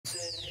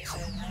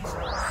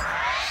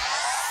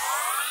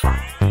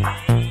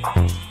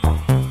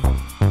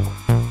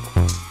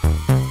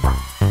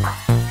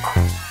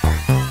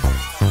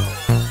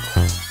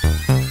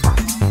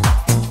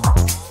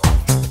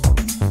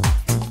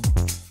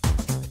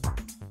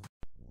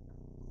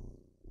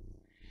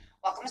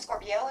Welcome,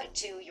 Scorpio,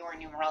 to your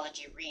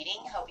numerology reading.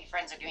 Hope you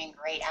friends are doing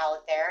great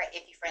out there.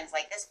 If you friends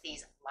like this,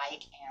 please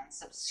like and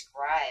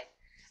subscribe.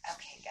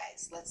 Okay,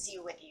 guys, let's see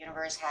what the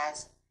universe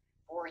has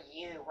for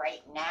you right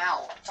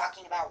now. I'm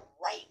talking about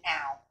right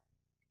now.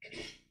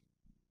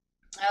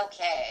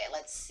 Okay,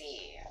 let's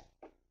see.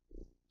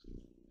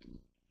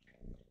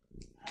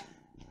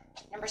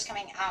 Numbers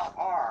coming out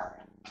are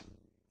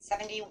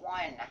 71,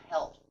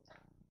 health.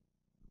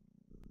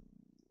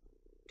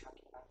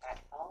 Talking about that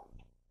health.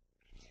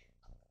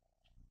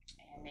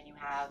 And then you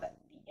have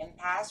the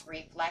impasse,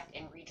 reflect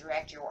and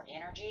redirect your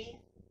energy.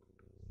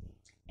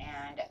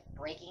 And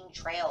breaking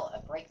trail, a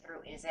breakthrough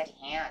is at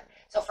hand.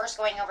 So first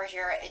going over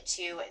here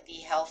to the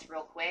health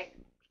real quick.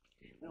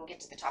 We will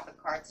get to the top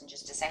of cards in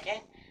just a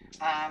second.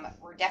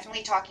 We're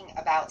definitely talking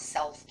about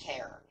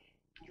self-care,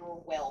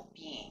 your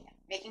well-being,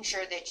 making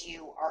sure that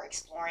you are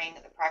exploring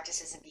the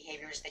practices and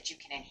behaviors that you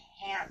can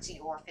enhance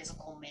your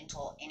physical,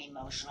 mental, and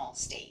emotional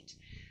state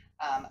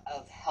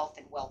of health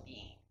and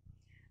well-being.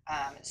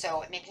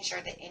 So making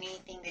sure that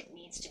anything that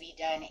needs to be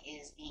done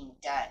is being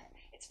done.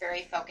 It's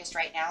very focused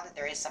right now that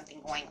there is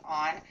something going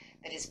on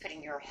that is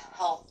putting your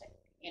health,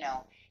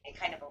 at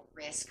kind of a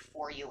risk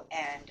for you.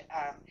 And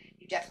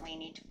you definitely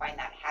need to find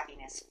that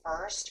happiness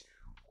first,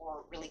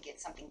 or really get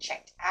something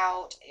checked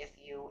out if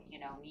you,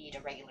 need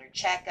a regular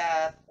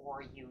checkup,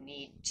 or you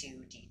need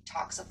to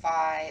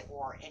detoxify,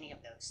 or any of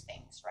those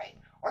things, right?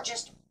 Or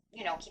just,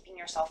 keeping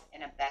yourself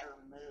in a better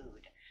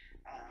mood.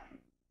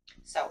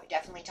 So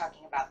definitely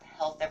talking about the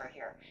health over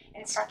here.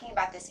 And it's talking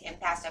about this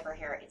impasse over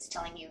here. It's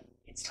telling you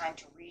it's time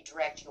to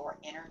redirect your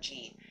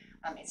energy.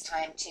 It's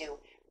time to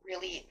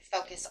really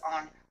focus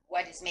on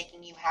what is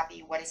making you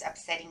happy, what is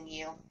upsetting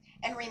you.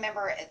 And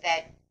remember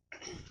that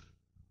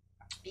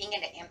being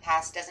in an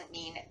impasse doesn't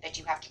mean that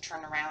you have to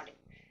turn around,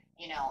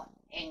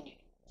 and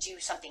do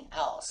something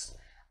else.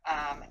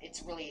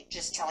 It's really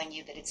just telling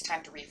you that it's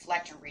time to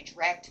reflect and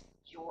redirect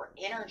your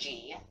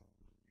energy,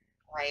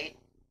 right,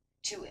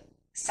 to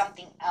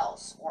something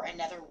else or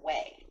another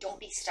way. Don't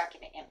be stuck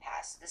in an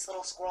impasse. This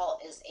little squirrel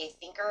is a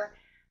thinker.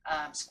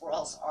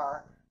 Squirrels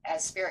are,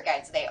 as spirit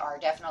guides, they are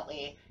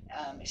definitely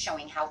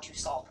showing how to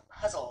solve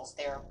puzzles.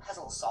 They're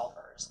puzzle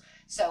solvers.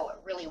 So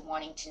really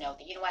wanting to know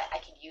that, I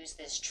could use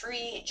this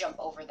tree, jump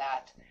over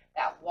that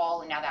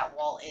wall, and now that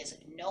wall is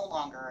no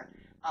longer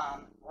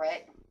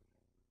right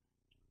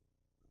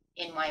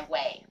in my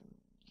way.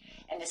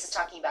 And this is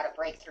talking about a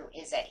breakthrough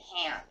is at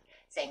hand,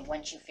 saying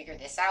once you figure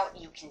this out,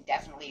 you can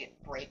definitely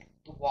break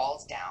the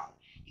walls down.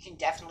 You can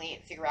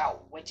definitely figure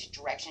out which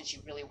directions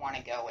you really want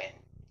to go in.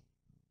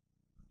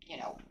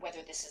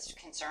 Whether this is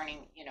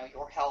concerning,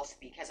 your health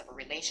because of a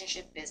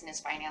relationship, business,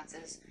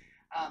 finances,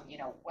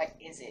 what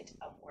is it?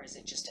 Or is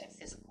it just a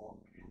physical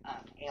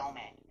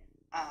ailment?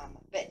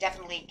 But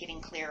definitely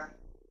getting clear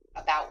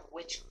about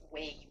which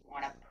way you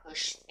want to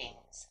push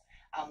things.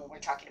 When we're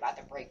talking about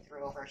the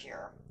breakthrough over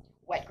here,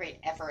 what great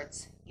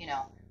efforts,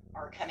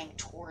 are coming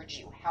towards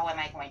you. How am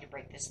I going to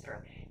break this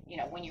through?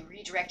 When you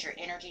redirect your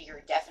energy,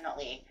 you're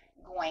definitely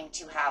going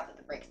to have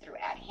the breakthrough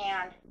at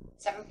hand.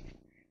 7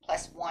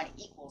 plus 1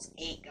 equals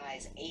 8,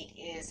 guys. 8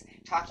 is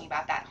talking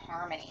about that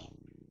harmony,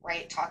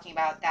 right? Talking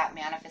about that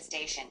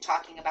manifestation,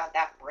 talking about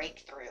that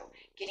breakthrough,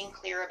 getting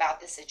clear about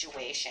the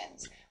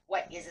situations.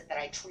 What is it that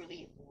I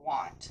truly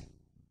want?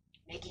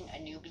 Making a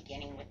new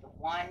beginning with the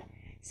 1.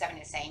 7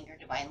 is saying you're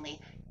divinely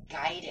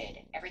guided.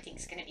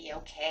 Everything's going to be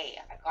okay.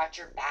 I've got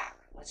your back.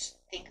 Let's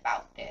think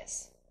about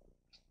this.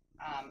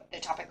 The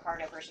topic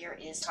card over here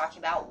is talking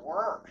about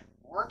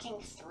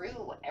working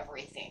through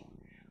everything.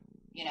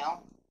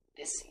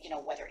 This,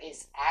 whether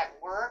it's at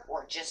work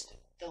or just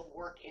the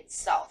work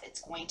itself, it's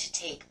going to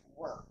take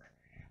work,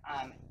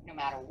 no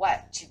matter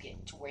what, to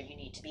get to where you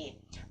need to be.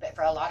 But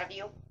for a lot of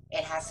you,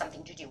 it has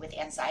something to do with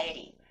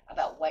anxiety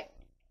about what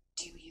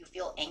do you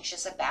feel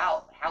anxious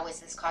about? How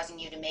is this causing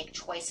you to make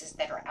choices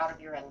that are out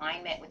of your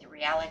alignment with the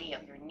reality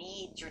of your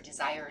needs, your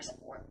desires,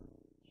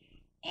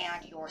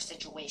 and your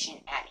situation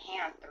at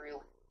hand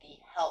through the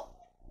health?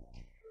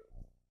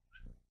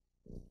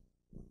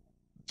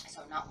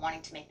 So not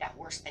wanting to make that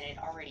worse than it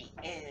already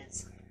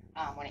is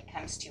when it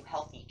comes to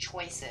healthy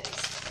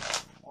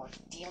choices or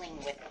dealing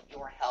with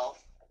your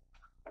health.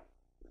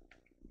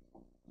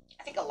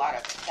 I think a lot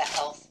of the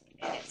health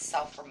in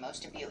itself for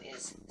most of you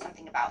is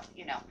something about,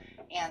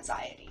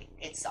 anxiety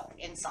itself,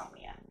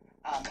 insomnia,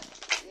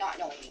 not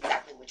knowing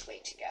exactly which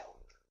way to go.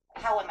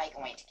 How am I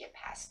going to get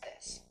past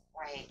this,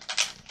 right?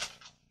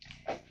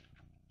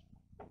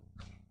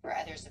 For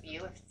others of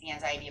you, if it's the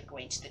anxiety of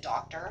going to the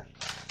doctor,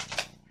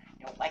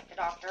 I don't like the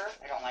doctor,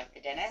 I don't like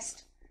the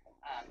dentist,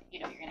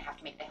 you're going to have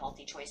to make the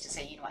healthy choice to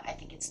say, I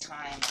think it's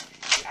time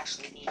you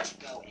actually need to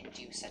go and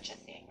do such a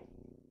thing.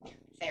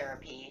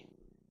 Therapy,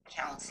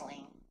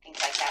 counseling,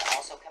 things like that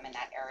also come in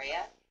that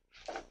area.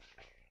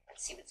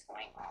 Let's see what's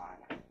going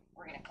on.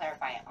 We're going to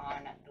clarify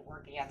on the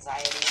word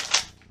anxiety.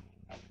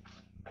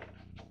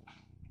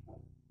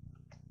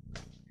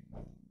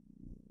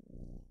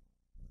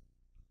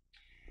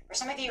 For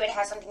some of you, it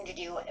has something to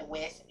do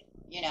with,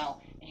 and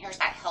here's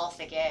that health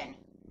again.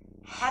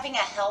 Having a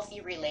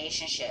healthy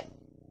relationship.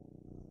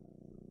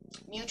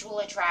 mutual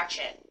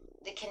attraction,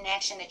 the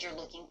connection that you're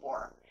looking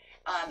for.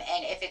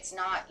 And if it's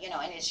not,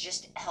 and it's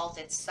just health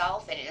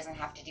itself, and it doesn't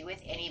have to do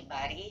with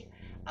anybody,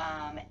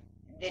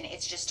 then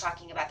it's just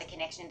talking about the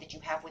connection that you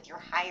have with your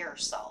higher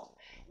self.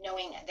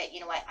 Knowing that,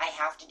 what, I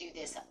have to do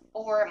this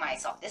for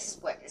myself. This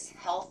is what is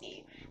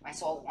healthy. My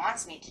soul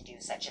wants me to do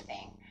such a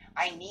thing.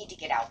 I need to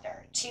get out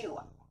there to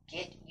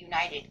get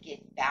united,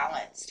 get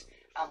balanced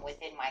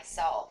within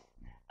myself.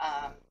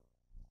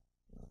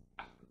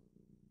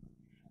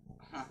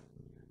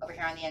 Over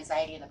here on the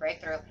anxiety and the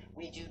breakthrough,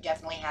 we do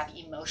definitely have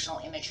emotional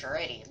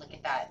immaturity. Look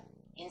at that.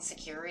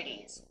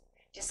 Insecurities,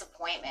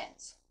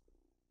 disappointments.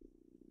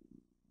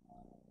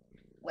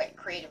 What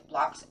creative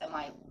blocks am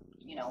I,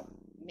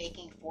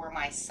 making for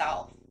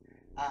myself?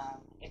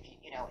 If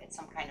it's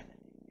some kind of,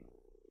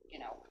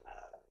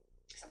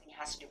 something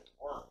has to do with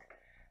work.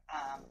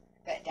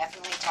 But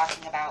definitely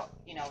talking about,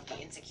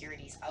 the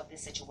insecurities of the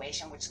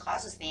situation, which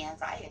causes the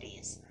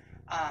anxieties.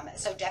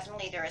 So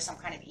definitely there is some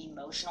kind of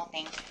emotional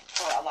thing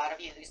for a lot of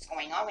you that's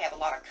going on. We have a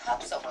lot of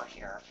cups over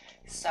here.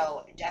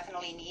 So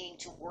definitely needing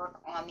to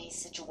work on these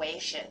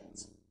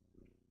situations.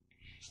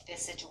 The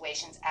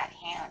situations at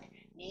hand.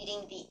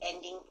 Needing the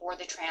ending for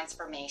the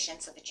transformation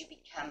so that you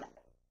become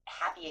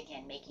happy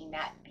again. Making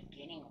that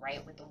beginning,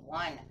 right, with the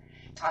one.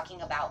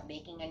 Talking about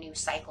making a new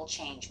cycle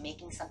change.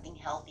 Making something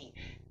healthy.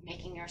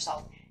 Making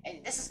yourself...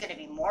 And this is going to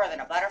be more than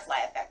a butterfly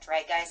effect,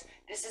 right, guys?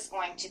 This is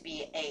going to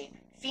be a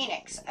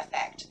phoenix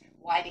effect.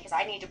 Why? Because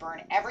I need to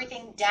burn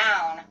everything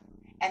down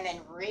and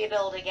then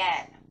rebuild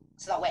again.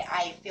 So that way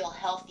I feel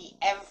healthy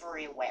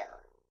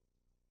everywhere.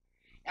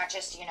 Not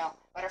just,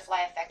 butterfly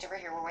effect over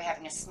here where we're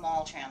having a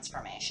small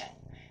transformation,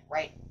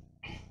 right?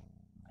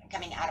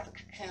 Coming out of a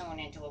cocoon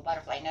into a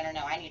butterfly. No.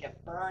 I need to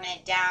burn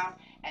it down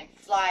and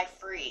fly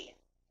free.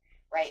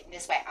 Right? And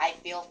this way I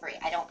feel free.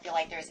 I don't feel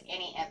like there's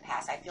any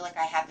impasse. I feel like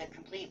I have the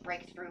complete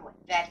breakthrough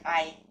that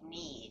I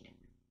need.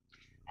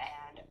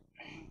 And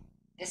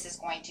this is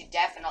going to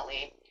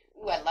definitely,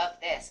 I love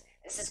this.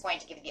 This is going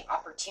to give you the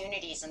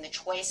opportunities and the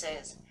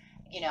choices,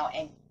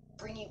 and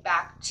bring you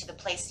back to the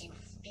place you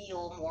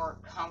feel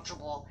more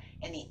comfortable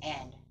in the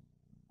end.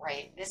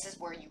 Right? This is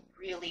where you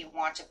really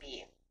want to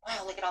be.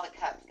 Wow, look at all the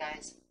cups,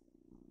 guys.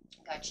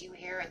 Got you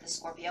here at the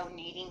Scorpio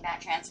needing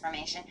that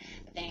transformation,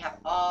 but then you have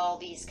all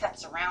these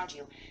cups around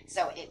you.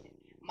 So it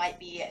might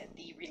be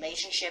the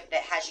relationship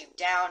that has you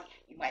down.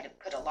 You might have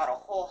put a lot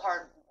of whole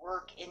hard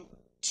work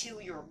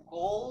into your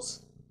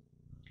goals,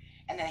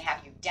 and then they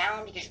have you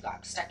down because you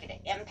got stuck at an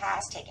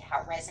impasse. Take it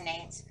how it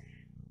resonates,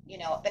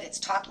 but it's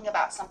talking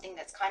about something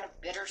that's kind of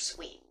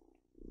bittersweet,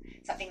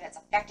 something that's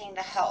affecting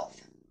the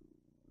health,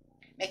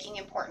 making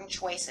important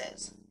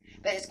choices.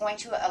 But it's going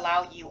to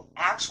allow you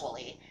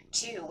actually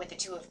to, with the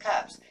Two of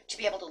Cups, to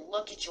be able to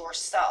look at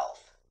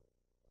yourself,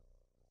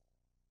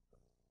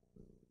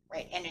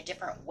 right, in a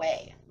different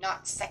way.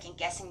 Not second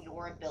guessing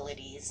your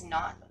abilities,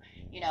 not,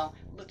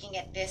 looking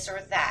at this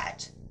or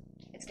that.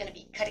 It's going to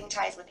be cutting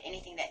ties with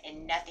anything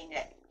and nothing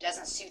that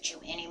doesn't suit you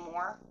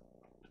anymore.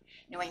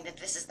 Knowing that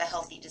this is the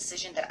healthy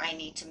decision that I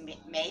need to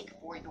make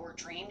for your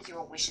dreams,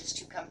 your wishes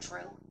to come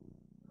true.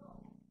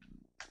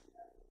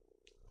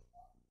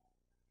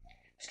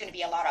 There's going to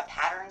be a lot of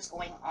patterns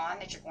going on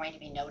that you're going to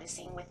be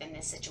noticing within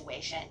this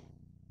situation.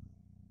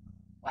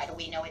 Why do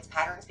we know it's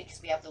patterns?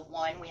 Because we have the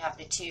 1, we have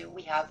the 2,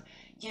 we have,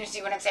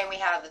 see what I'm saying? We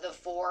have the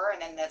 4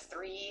 and then the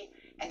 3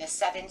 and the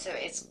 7. So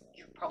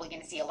you're probably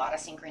going to see a lot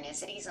of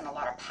synchronicities and a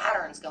lot of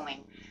patterns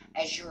going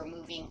as you're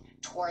moving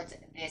towards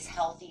this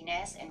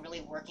healthiness and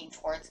really working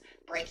towards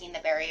breaking the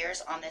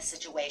barriers on this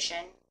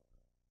situation.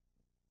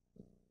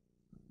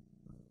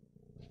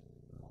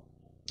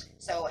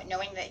 So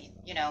knowing that,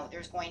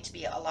 there's going to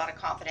be a lot of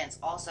confidence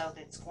also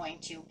that's going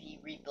to be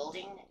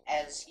rebuilding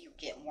as you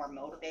get more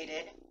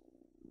motivated.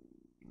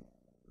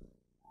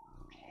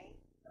 Okay.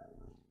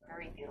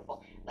 Very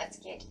beautiful. Let's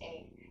get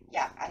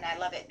and I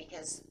love it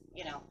because,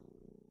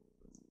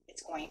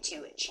 it's going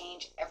to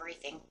change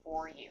everything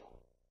for you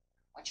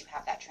once you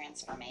have that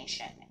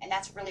transformation. And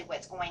that's really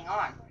what's going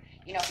on.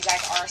 If you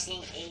guys are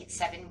seeing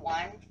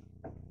 871,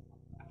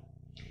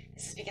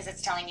 this is because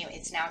it's telling you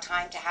it's now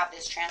time to have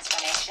this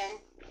transformation.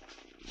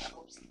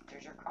 Oops,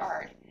 there's your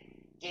card.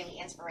 Daily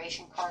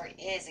inspiration card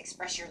is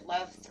express your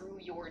love through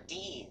your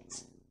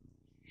deeds.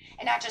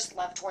 And not just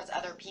love towards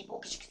other people,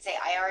 because you could say,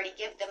 I already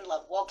give them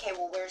love. Well, okay,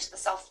 where's the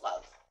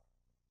self-love?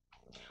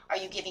 Are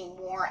you giving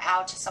more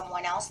out to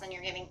someone else than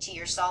you're giving to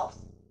yourself?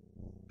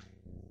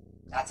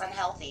 That's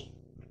unhealthy.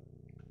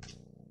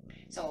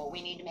 So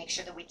we need to make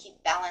sure that we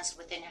keep balanced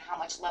within how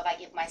much love I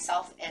give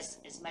myself as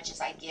much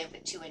as I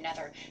give to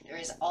another. There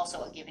is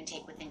also a give and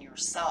take within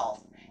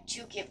yourself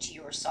to give to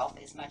yourself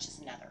as much as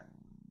another.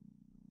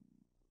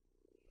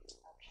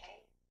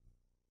 Okay?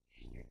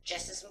 You're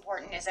just as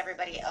important as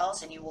everybody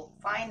else, and you will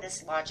find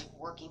this logic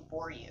working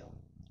for you.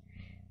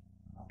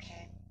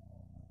 Okay?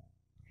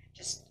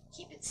 Just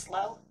keep it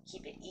slow,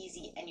 keep it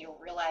easy, and you'll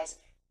realize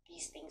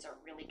these things are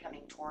really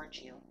coming towards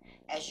you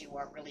as you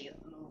are really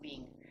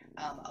moving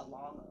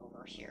along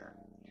over here.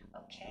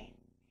 Okay?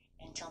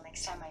 Until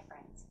next time, my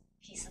friends.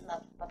 Peace and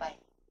love. Bye-bye.